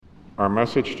Our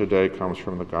message today comes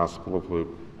from the Gospel of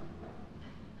Luke,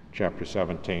 chapter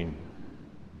 17.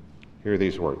 Hear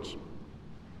these words.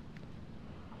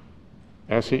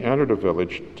 As he entered a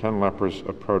village, 10 lepers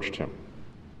approached him,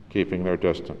 keeping their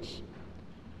distance.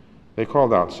 They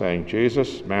called out, saying,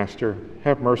 "Jesus, Master,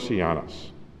 have mercy on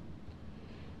us."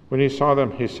 When he saw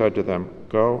them, he said to them,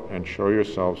 "Go and show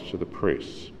yourselves to the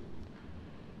priests."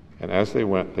 And as they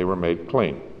went, they were made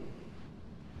clean.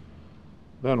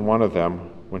 Then one of them,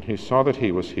 when he saw that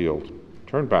he was healed,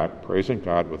 turned back, praising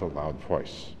God with a loud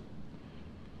voice.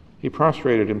 He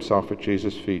prostrated himself at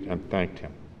Jesus' feet and thanked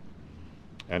him.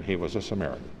 And he was a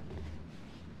Samaritan.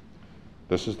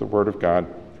 This is the word of God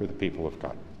for the people of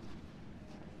God.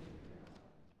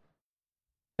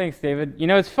 Thanks, David. You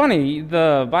know, it's funny,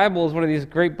 the Bible is one of these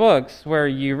great books where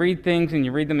you read things and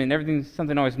you read them and everything's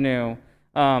something always new.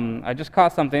 I just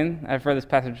caught something, I've read this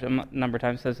passage a number of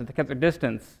times, it says that they kept their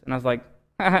distance, and I was like,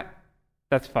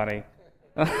 that's funny.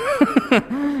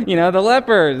 You know, the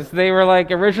lepers, they were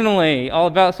like originally all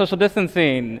about social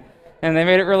distancing, and they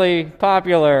made it really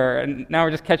popular, and now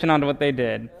we're just catching on to what they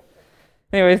did.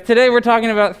 Anyways, today we're talking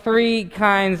about 3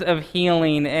 kinds of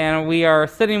healing, and we are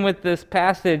sitting with this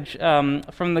passage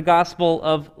from the Gospel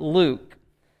of Luke.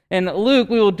 And Luke,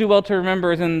 we will do well to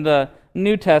remember, is in the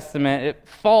New Testament. It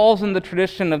falls in the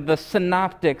tradition of the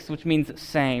synoptics, which means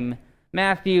same.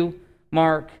 Matthew,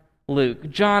 Mark, Luke.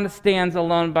 John stands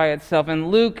alone by itself,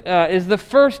 and Luke is the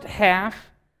first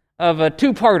half of a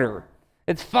 2-parter.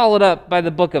 It's followed up by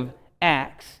the book of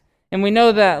Acts. And we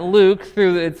know that Luke,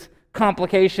 through its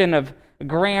complication of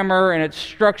grammar and its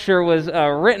structure, was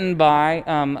written by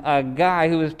a guy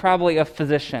who was probably a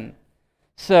physician.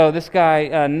 So this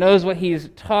guy knows what he's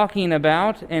talking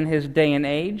about in his day and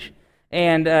age,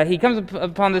 and he comes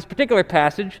upon this particular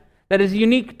passage that is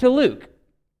unique to Luke.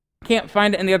 Can't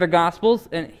find it in the other Gospels,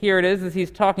 and here it is as he's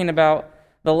talking about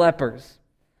the lepers.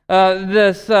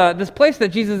 This place that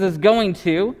Jesus is going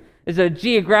to is a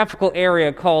geographical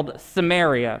area called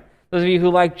Samaria. Those of you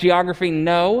who like geography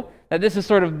know that this is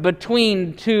sort of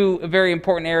between 2 very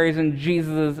important areas in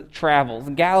Jesus' travels.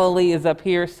 Galilee is up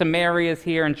here, Samaria is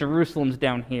here, and Jerusalem's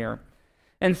down here.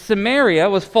 And Samaria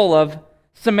was full of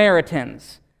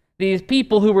Samaritans, these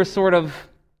people who were sort of,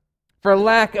 for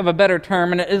lack of a better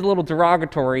term, and it is a little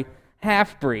derogatory,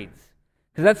 half-breeds,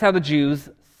 because that's how the Jews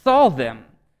saw them.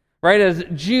 Right, as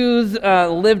Jews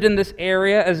lived in this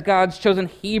area, as God's chosen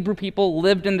Hebrew people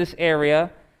lived in this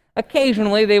area,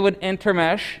 occasionally they would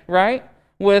intermesh, right,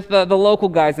 with the local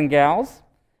guys and gals,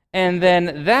 and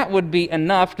then that would be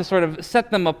enough to sort of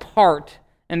set them apart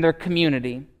in their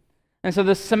community. And so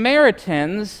the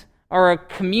Samaritans are a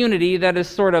community that is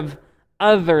sort of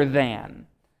other than.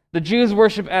 The Jews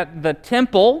worship at the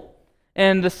temple,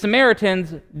 and the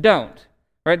Samaritans don't,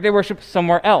 right? They worship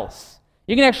somewhere else.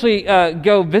 You can actually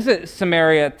go visit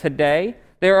Samaria today.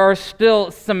 There are still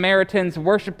Samaritans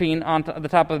worshiping on the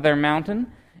top of their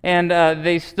mountain, and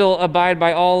they still abide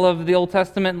by all of the Old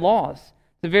Testament laws.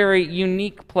 It's a very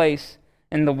unique place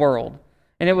in the world,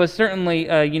 and it was certainly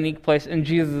a unique place in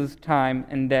Jesus' time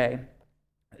and day.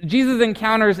 Jesus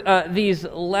encounters these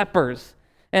lepers,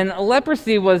 and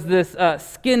leprosy was this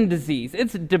skin disease.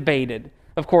 It's debated,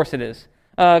 of course it is.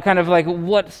 Kind of like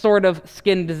what sort of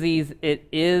skin disease it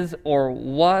is or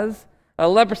was.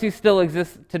 Leprosy still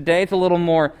exists today. It's a little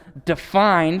more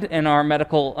defined in our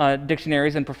medical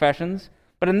dictionaries and professions.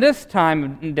 But in this time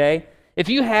of day, if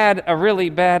you had a really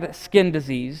bad skin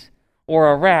disease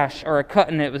or a rash or a cut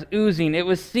and it was oozing, it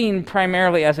was seen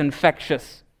primarily as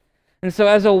infectious. And so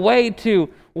as a way to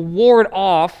ward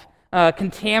off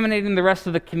contaminating the rest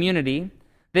of the community,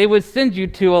 they would send you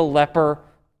to a leper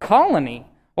colony,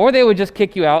 or they would just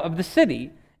kick you out of the city.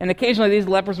 And occasionally these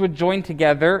lepers would join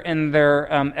together in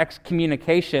their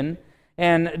excommunication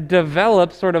and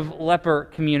develop sort of leper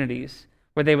communities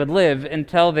where they would live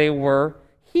until they were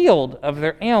healed of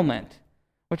their ailment,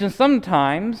 which in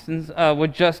sometimes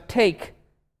would just take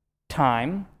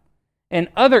time. In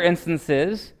other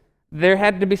instances, there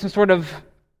had to be some sort of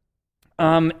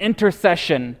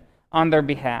intercession on their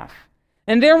behalf.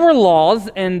 And there were laws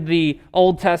in the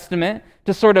Old Testament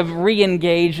to sort of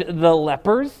re-engage the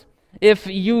lepers. If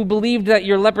you believed that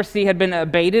your leprosy had been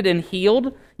abated and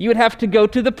healed, you would have to go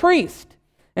to the priest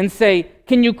and say,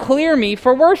 "Can you clear me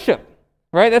for worship?"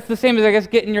 Right? That's the same as, I guess,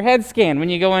 getting your head scanned when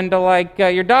you go into,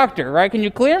 your doctor, right? "Can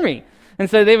you clear me?" And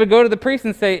so they would go to the priest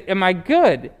and say, "Am I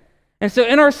good?" And so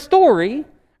in our story,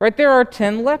 right, there are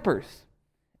 10 lepers,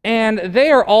 and they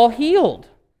are all healed.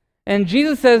 And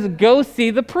Jesus says, "Go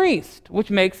see the priest," which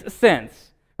makes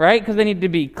sense, right? Because they need to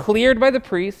be cleared by the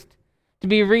priest to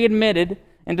be readmitted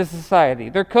into society.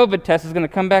 Their COVID test is going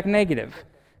to come back negative.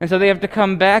 And so they have to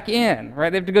come back in, right?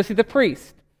 They have to go see the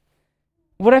priest.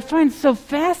 What I find so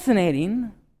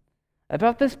fascinating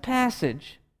about this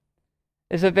passage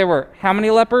is that there were how many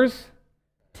lepers?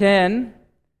 10.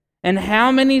 And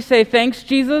how many say, thanks,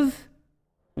 Jesus?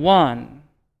 1.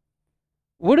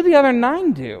 What do the other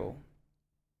 9 do?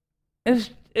 It's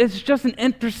just an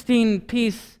interesting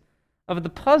piece of the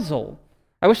puzzle.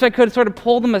 I wish I could sort of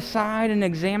pull them aside and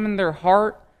examine their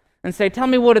heart and say, tell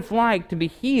me what it's like to be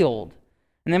healed.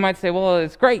 And they might say, well,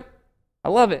 it's great. I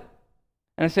love it.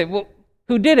 And I say, well,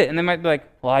 who did it? And they might be like,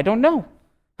 well, I don't know.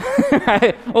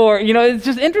 Or, it's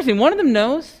just interesting. One of them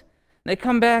knows. They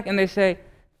come back and they say,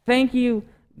 thank you,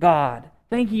 God.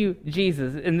 Thank you,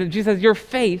 Jesus. And then Jesus says, your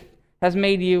faith has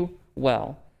made you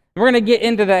well. We're going to get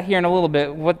into that here in a little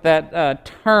bit, what that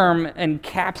term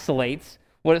encapsulates,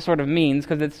 what it sort of means,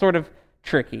 because it's sort of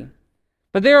tricky.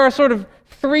 But there are sort of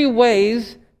 3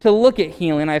 ways to look at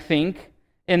healing, I think,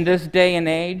 in this day and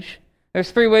age.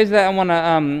 There's 3 ways that I want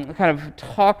to kind of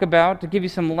talk about to give you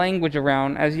some language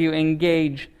around as you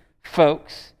engage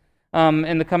folks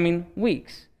in the coming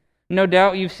weeks. No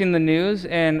doubt you've seen the news,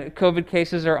 and COVID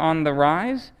cases are on the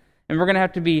rise, and we're going to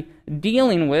have to be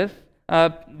dealing with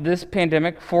this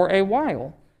pandemic for a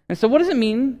while. And so what does it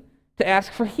mean to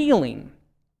ask for healing?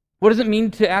 What does it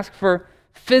mean to ask for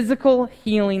physical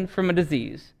healing from a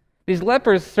disease? These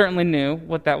lepers certainly knew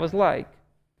what that was like.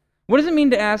 What does it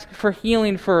mean to ask for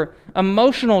healing for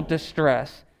emotional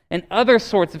distress and other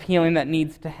sorts of healing that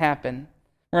needs to happen?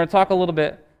 We're going to talk a little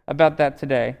bit about that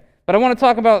today. But I want to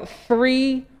talk about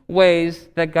 3 ways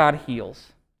that God heals.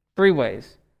 3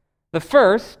 ways. The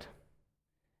first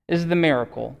is the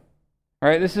miracle. All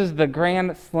right, this is the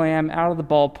grand slam, out of the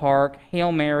ballpark,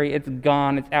 Hail Mary, it's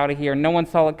gone, it's out of here, no one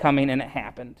saw it coming, and it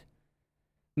happened.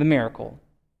 The miracle.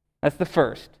 That's the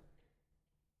first.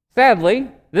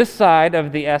 Sadly, this side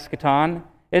of the eschaton,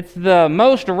 it's the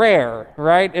most rare,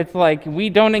 right? It's like we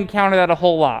don't encounter that a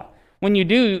whole lot. When you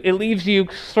do, it leaves you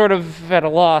sort of at a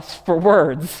loss for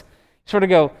words. You sort of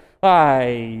go,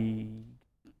 I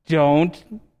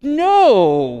don't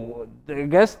know. I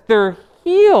guess they're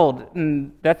healed.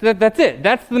 And that's it.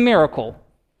 That's the miracle.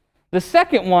 The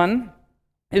second one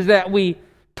is that we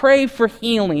pray for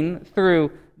healing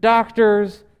through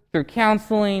doctors, through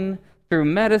counseling, through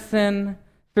medicine,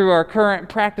 through our current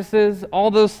practices, all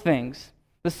those things.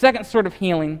 The second sort of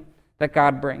healing that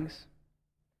God brings.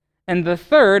 And the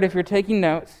third, if you're taking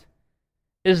notes,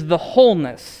 is the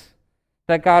wholeness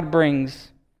that God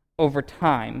brings over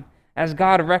time as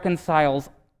God reconciles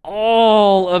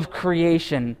all of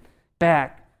creation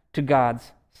back to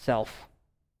God's self.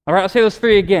 All right, I'll say those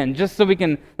 3 again, just so we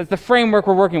can, that's the framework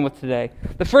we're working with today.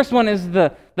 The first one is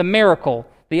the miracle,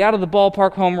 the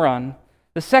out-of-the-ballpark home run.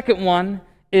 The second one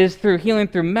is through healing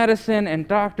through medicine and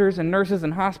doctors and nurses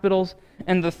and hospitals.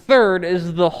 And the third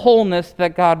is the wholeness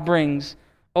that God brings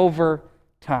over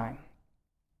time.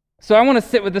 So I want to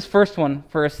sit with this first one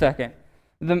for a second,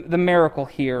 the miracle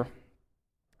here.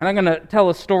 And I'm going to tell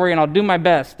a story, and I'll do my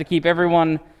best to keep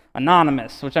everyone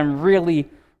anonymous, which I'm really,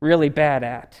 really bad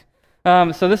at.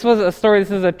 So this was a story,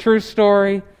 this is a true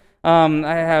story.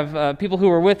 I have people who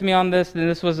were with me on this, and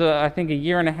this was, I think, a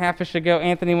year and a half-ish ago.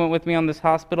 Anthony went with me on this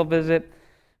hospital visit.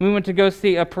 We went to go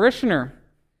see a parishioner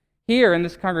here in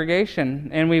this congregation,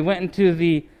 and we went into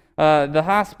the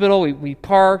hospital. We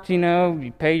parked,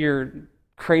 you pay your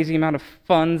crazy amount of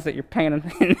funds that you're paying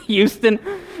in Houston,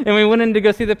 and we went in to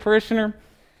go see the parishioner.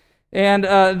 And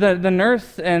the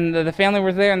nurse and the family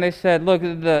was there, and they said, look,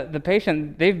 the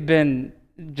patient, they've been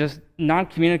just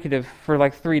non-communicative for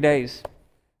like 3 days.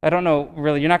 I don't know,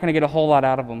 really, you're not going to get a whole lot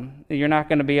out of them. You're not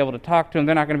going to be able to talk to them.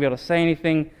 They're not going to be able to say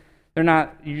anything.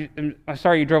 I'm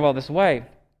sorry you drove all this way.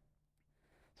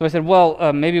 So I said,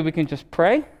 well, maybe we can just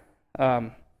pray.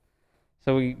 So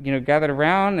we, gathered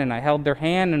around, and I held their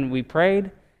hand, and we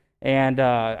prayed. And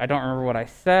I don't remember what I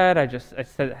said. I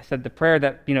said the prayer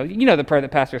that the prayer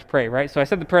that pastors pray, right? So I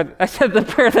said the prayer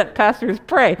that pastors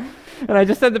pray, and I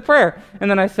just said the prayer, and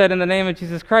then I said, in the name of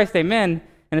Jesus Christ, Amen.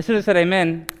 And as soon as I said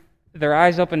Amen, their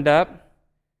eyes opened up.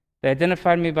 They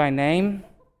identified me by name,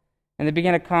 and they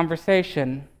began a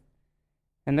conversation.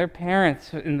 And their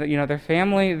parents, and their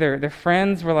family, their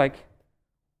friends were like,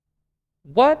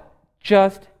 "What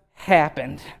just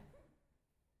happened?"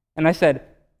 And I said,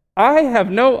 I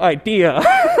have no idea.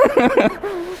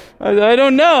 I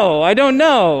don't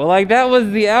know. Like, that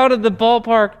was the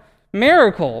out-of-the-ballpark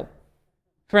miracle.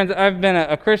 Friends, I've been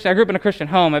a Christian. I grew up in a Christian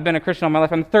home. I've been a Christian all my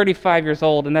life. I'm 35 years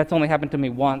old, and that's only happened to me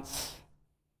once.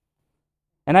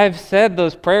 And I've said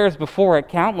those prayers before at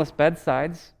countless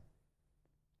bedsides,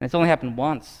 and it's only happened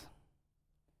once.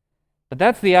 But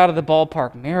that's the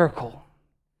out-of-the-ballpark miracle.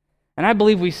 And I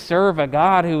believe we serve a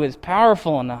God who is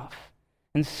powerful enough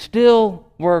and still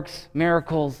works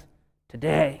miracles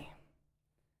today.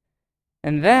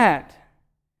 And that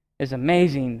is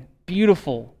amazing,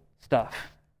 beautiful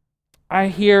stuff. I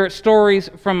hear stories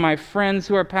from my friends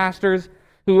who are pastors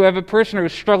who have a parishioner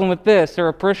who's struggling with this, or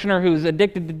a parishioner who's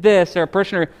addicted to this, or a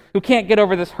parishioner who can't get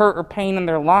over this hurt or pain in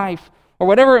their life, or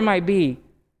whatever it might be.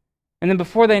 And then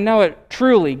before they know it,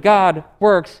 truly, God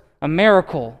works a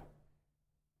miracle,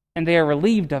 and they are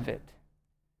relieved of it.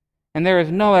 And there is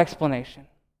no explanation.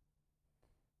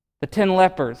 The 10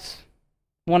 lepers,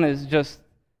 one is just,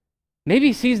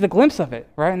 maybe sees the glimpse of it,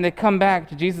 right? And they come back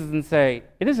to Jesus and say,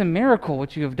 "It is a miracle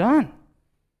what you have done."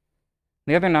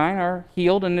 The other 9 are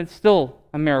healed, and it's still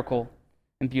a miracle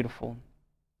and beautiful.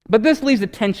 But this leaves a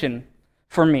tension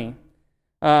for me.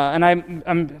 And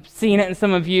I'm seeing it in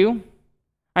some of you.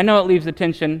 I know it leaves a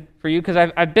tension for you because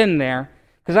I've been there.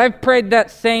 Because I've prayed that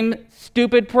same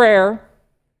stupid prayer,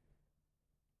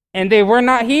 and they were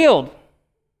not healed.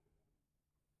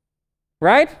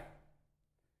 Right? So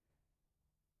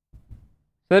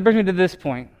that brings me to this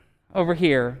point over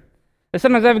here.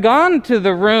 Sometimes I've gone to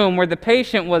the room where the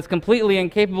patient was completely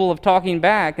incapable of talking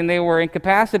back, and they were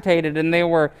incapacitated, and they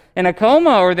were in a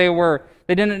coma, or they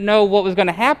didn't know what was going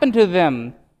to happen to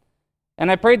them.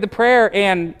 And I prayed the prayer,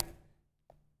 and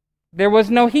there was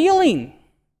no healing,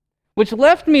 which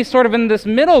left me sort of in this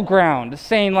middle ground,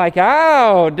 saying like,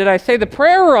 "Oh, did I say the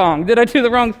prayer wrong? Did I do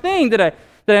the wrong thing? Did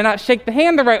I not shake the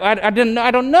hand the right way?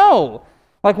 I don't know.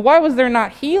 Like, why was there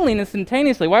not healing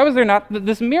instantaneously? Why was there not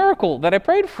this miracle that I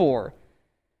prayed for?"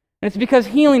 And it's because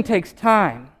healing takes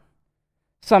time.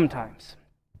 Sometimes.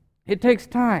 It takes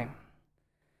time.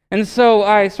 And so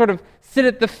I sort of sit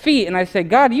at the feet and I say,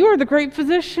 "God, you are the great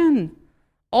physician.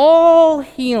 All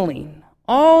healing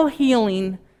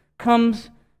comes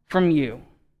from you."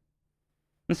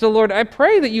 And so, Lord, I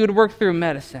pray that you would work through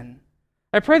medicine.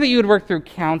 I pray that you would work through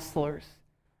counselors.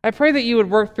 I pray that you would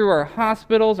work through our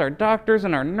hospitals, our doctors,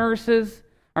 and our nurses,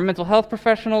 our mental health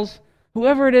professionals,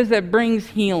 whoever it is that brings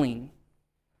healing.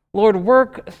 Lord,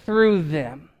 work through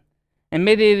them, and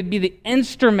may they be the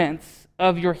instruments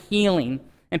of your healing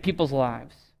in people's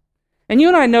lives. And you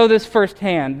and I know this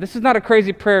firsthand. This is not a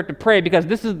crazy prayer to pray because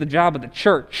this is the job of the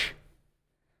church.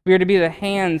 We are to be the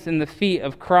hands and the feet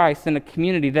of Christ in a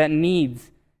community that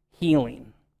needs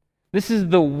healing. This is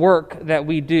the work that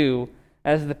we do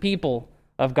as the people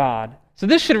of God. So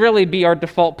this should really be our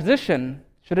default position,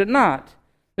 should it not?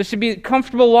 This should be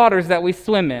comfortable waters that we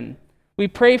swim in. We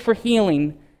pray for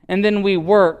healing, and then we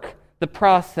work the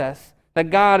process that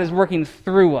God is working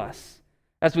through us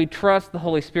as we trust the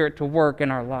Holy Spirit to work in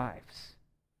our lives.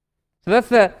 So that's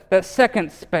that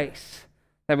second space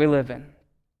that we live in.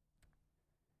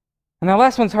 And the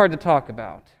last one's hard to talk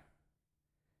about,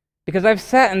 because I've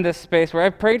sat in this space where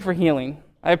I've prayed for healing.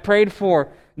 I've prayed for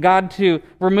God to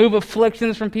remove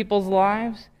afflictions from people's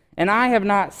lives, and I have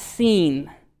not seen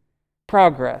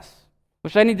progress,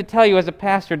 which I need to tell you as a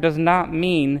pastor does not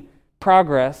mean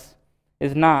progress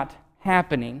is not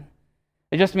happening.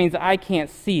 It just means I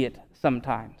can't see it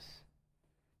sometimes.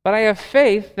 But I have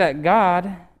faith that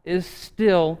God is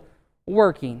still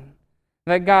working,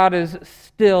 that God is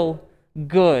still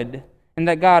good, and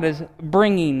that God is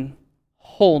bringing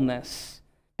wholeness,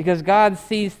 because God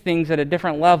sees things at a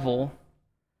different level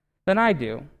than I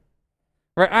do.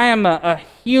 Right? I am a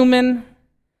human.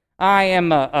 I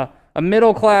am a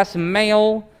middle-class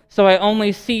male, so I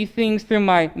only see things through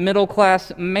my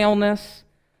middle-class maleness.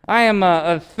 I am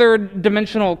a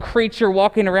third-dimensional creature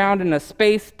walking around in a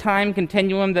space-time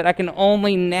continuum that I can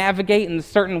only navigate in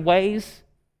certain ways.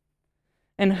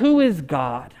 And who is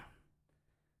God?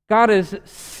 God is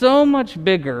so much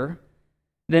bigger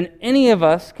than any of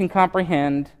us can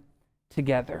comprehend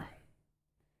together.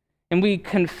 And we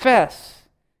confess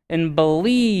and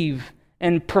believe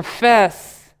and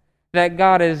profess that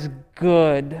God is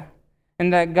good,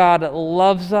 and that God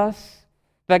loves us,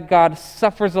 that God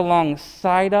suffers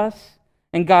alongside us,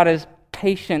 and God is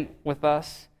patient with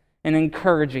us and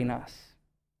encouraging us.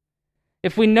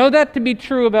 If we know that to be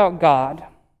true about God,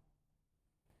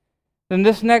 then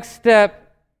this next step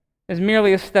is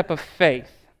merely a step of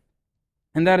faith,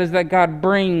 and that is that God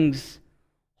brings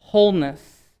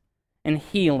wholeness and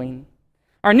healing.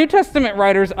 Our New Testament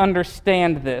writers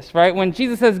understand this, right? When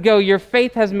Jesus says, "Go, your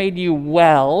faith has made you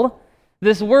well,"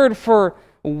 this word for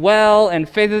well and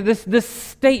faith, this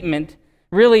statement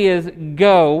really is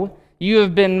go, you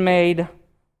have been made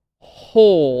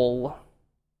whole.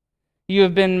 You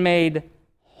have been made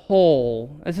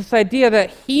whole. It's this idea that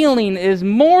healing is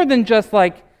more than just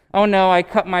like, "Oh no, I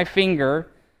cut my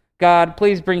finger. God,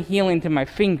 please bring healing to my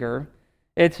finger."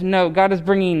 It's no, God is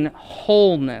bringing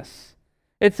wholeness.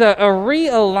 It's a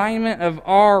realignment of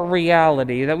our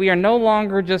reality, that we are no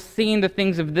longer just seeing the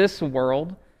things of this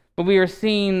world, but we are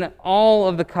seeing all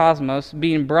of the cosmos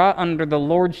being brought under the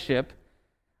lordship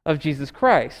of Jesus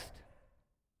Christ.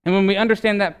 And when we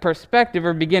understand that perspective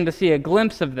or begin to see a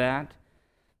glimpse of that,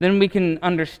 then we can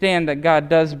understand that God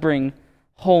does bring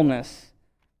wholeness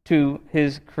to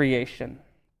his creation.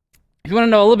 If you want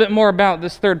to know a little bit more about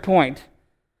this third point,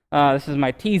 this is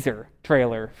my teaser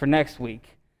trailer for next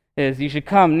week, is you should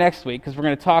come next week because we're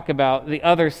going to talk about the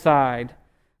other side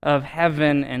of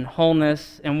heaven and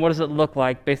wholeness and what does it look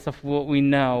like based off what we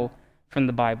know from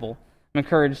the Bible. I'm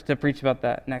encouraged to preach about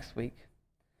that next week.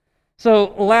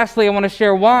 So lastly, I want to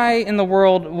share why in the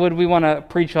world would we want to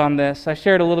preach on this. I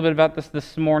shared a little bit about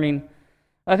this morning.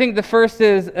 I think the first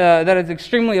is that it's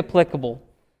extremely applicable.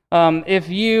 If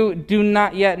you do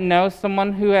not yet know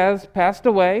someone who has passed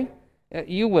away,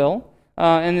 you will.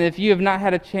 And if you have not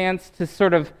had a chance to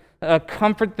sort of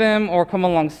comfort them or come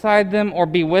alongside them or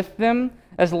be with them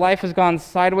as life has gone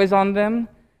sideways on them,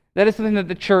 that is something that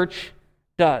the church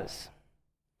does.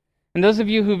 And those of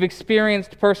you who've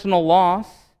experienced personal loss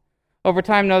over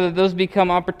time know that those become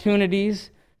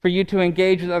opportunities for you to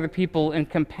engage with other people in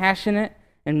compassionate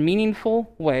and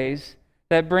meaningful ways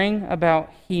that bring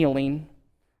about healing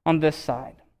on this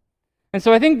side. And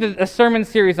so I think that a sermon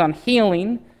series on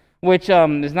healing, which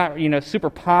is not super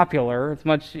popular. It's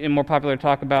much more popular to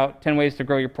talk about 10 ways to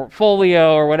grow your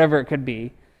portfolio or whatever it could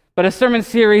be. But a sermon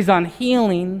series on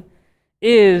healing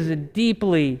is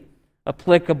deeply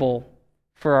applicable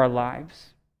for our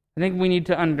lives. I think we need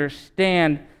to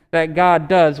understand that God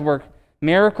does work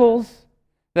miracles,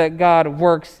 that God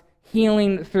works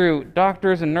healing through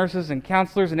doctors and nurses and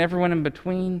counselors and everyone in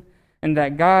between, and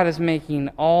that God is making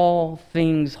all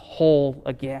things whole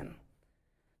again.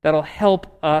 That'll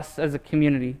help us as a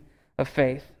community of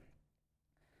faith.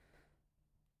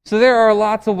 So there are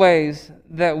lots of ways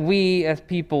that we as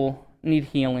people need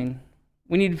healing.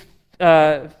 We need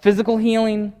physical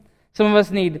healing. Some of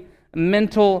us need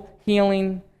mental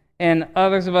healing, and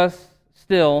others of us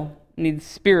still need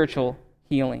spiritual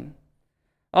healing.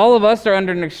 All of us are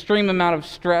under an extreme amount of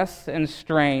stress and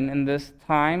strain in this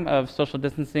time of social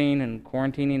distancing and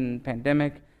quarantining and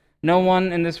pandemic. No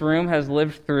one in this room has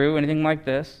lived through anything like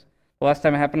this. The last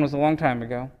time it happened was a long time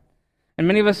ago. And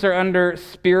many of us are under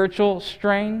spiritual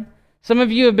strain. Some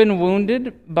of you have been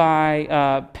wounded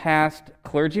by past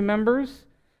clergy members.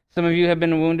 Some of you have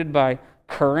been wounded by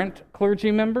current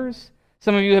clergy members.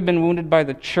 Some of you have been wounded by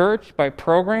the church, by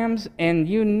programs, and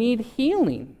you need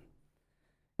healing.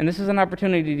 And this is an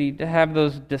opportunity to have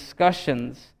those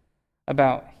discussions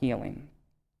about healing.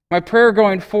 My prayer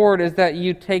going forward is that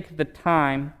you take the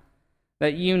time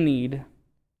that you need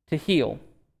to heal.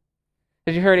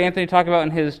 As you heard Anthony talk about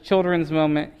in his children's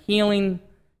moment, healing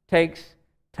takes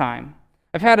time.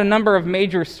 I've had a number of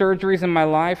major surgeries in my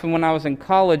life, and when I was in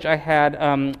college, I had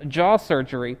jaw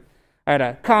surgery. I had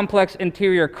a complex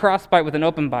interior crossbite with an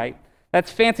open bite.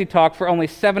 That's fancy talk for only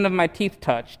 7 of my teeth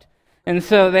touched. And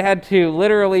so they had to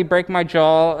literally break my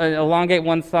jaw, elongate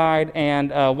one side,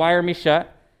 and wire me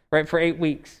shut, right, for 8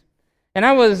 weeks. And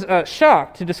I was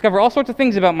shocked to discover all sorts of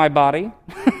things about my body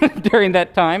during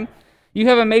that time. You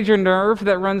have a major nerve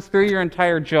that runs through your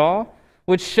entire jaw,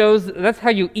 which shows, that's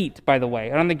how you eat, by the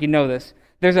way. I don't think you know this.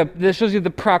 This shows you the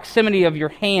proximity of your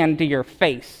hand to your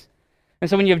face. And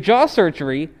so when you have jaw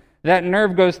surgery, that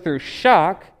nerve goes through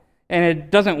shock, and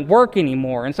it doesn't work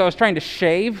anymore. And so I was trying to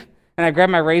shave, and I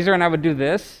grabbed my razor, and I would do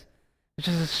this. It's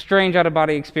just a strange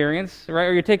out-of-body experience, right?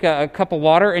 Or you take a cup of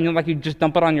water, and you just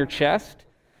dump it on your chest,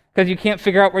 because you can't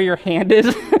figure out where your hand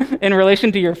is in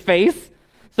relation to your face.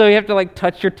 So you have to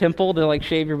touch your temple to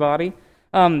shave your body.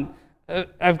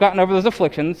 I've gotten over those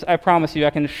afflictions. I promise you, I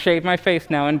can shave my face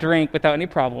now and drink without any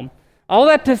problem. All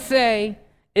that to say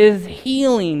is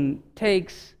healing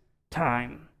takes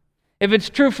time. If it's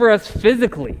true for us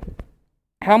physically,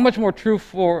 how much more true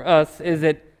for us is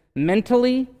it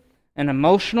mentally and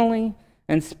emotionally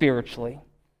and spiritually?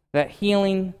 That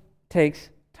healing takes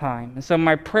time. And so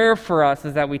my prayer for us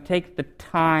is that we take the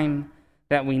time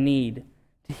that we need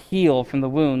to heal from the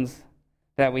wounds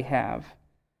that we have.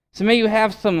 So may you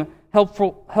have some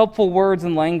helpful words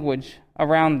and language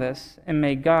around this, and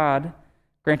may God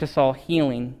grant us all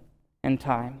healing and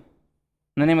time.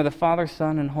 In the name of the Father,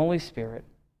 Son, and Holy Spirit,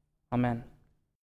 amen.